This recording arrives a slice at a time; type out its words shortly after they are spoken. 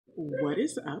What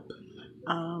is up?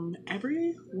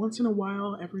 Every once in a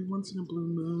while, every once in a blue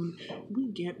moon,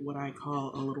 we get what I call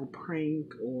a little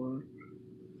prank or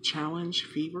challenge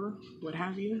fever, what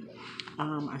have you.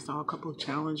 I saw a couple of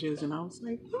challenges and I was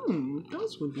like,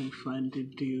 those would be fun to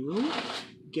do.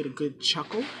 Get a good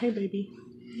chuckle. Hey, baby.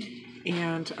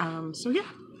 And so yeah,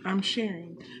 I'm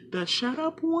sharing. The shut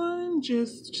up one,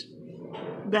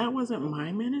 that wasn't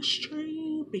my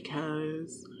ministry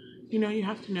because you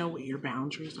have to know what your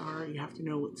boundaries are. You have to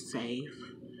know what's safe.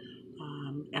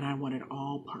 And I wanted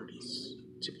all parties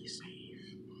to be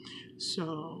safe.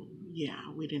 So, yeah,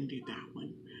 we didn't do that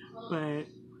one. But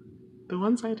the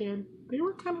ones I did, they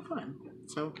were kind of fun.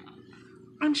 So,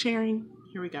 I'm sharing.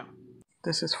 Here we go.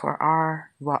 This is for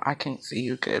well, I can't see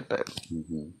you good, but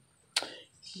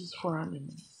this is for our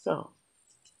memory. So,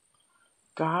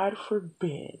 God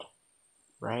forbid,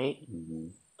 right?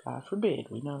 God forbid,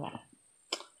 we know that.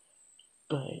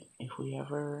 But if we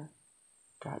ever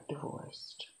got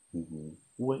divorced,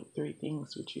 what 3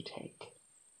 things would you take?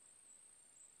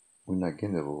 We're not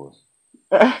getting divorced.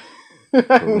 So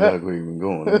we're not even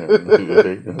going there.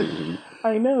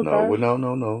 I know.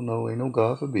 No, ain't no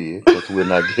God forbid, because we're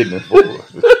not getting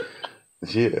divorced.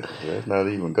 Yeah, let's not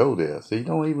even go there. See,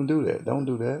 don't even do that. Don't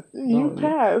do that. You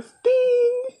passed.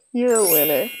 Ding! You're a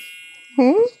winner.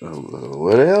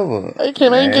 Whatever.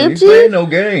 Can I get you? you? Ain't no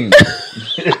game.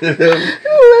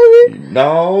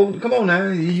 No, come on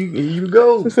now. You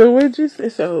go. So what'd you say?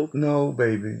 So no,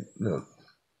 baby. Look,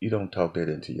 you don't talk that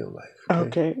into your life.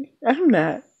 Okay. I'm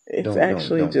not. It's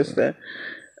actually just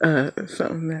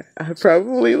something that I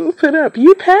probably will put up.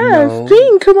 You passed.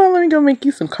 Ding! Come on, let me go make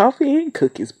you some coffee and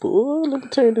cookies, boy. Let me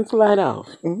turn this light off.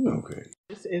 Okay.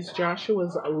 This is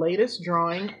Joshua's latest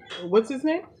drawing. What's his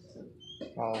name?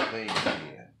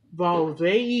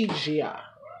 Valvegia.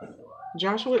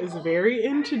 Joshua is very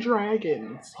into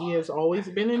dragons. He has always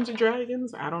been into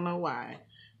dragons. I don't know why.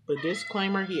 But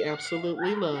disclaimer, he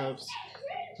absolutely loves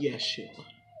Yeshua.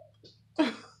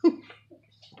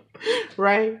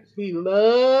 Right? He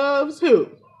loves who?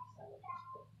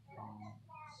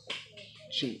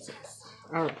 Jesus.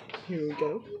 All right, here we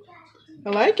go. I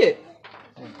like it.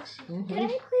 Thanks. Can I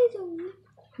play the loop?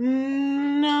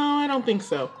 No, I don't think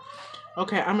so.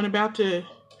 Okay, I'm about to...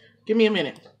 Give me a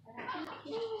minute.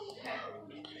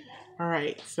 All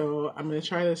right, so I'm going to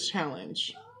try this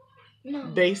challenge. No.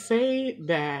 They say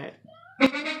that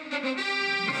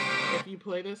if you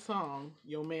play this song,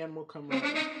 your man will come running. No,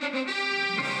 you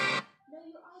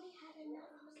already had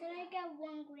enough. Can I get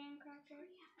 1 graham cracker?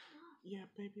 Yeah,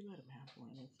 baby, let him have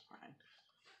one. It's fine.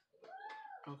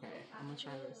 Okay, I'm going to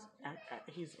try this.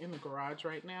 He's in the garage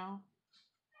right now.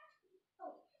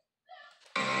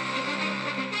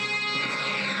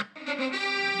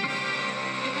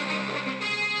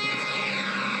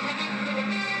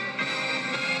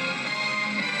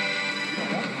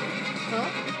 Huh?